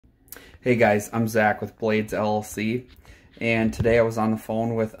Hey guys, I'm Zach with Blades LLC, and today I was on the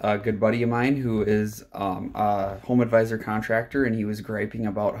phone with a good buddy of mine who is a home advisor contractor, and he was griping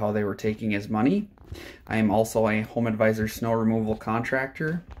about how they were taking his money. I am also a home advisor snow removal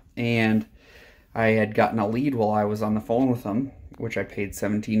contractor, and I had gotten a lead while I was on the phone with him, which I paid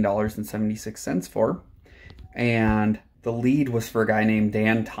 $17.76 for, and the lead was for a guy named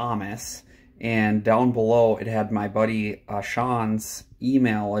Dan Thomas. And down below it had my buddy Sean's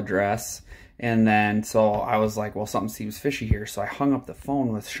email address, and then so I was like, well, something seems fishy here, so I hung up the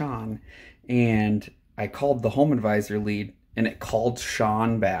phone with Sean and I called the home advisor lead, and it called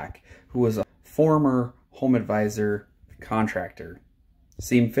Sean back, who was a former home advisor contractor.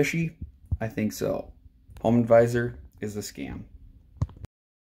 Seem fishy? I think so. Home advisor is a scam.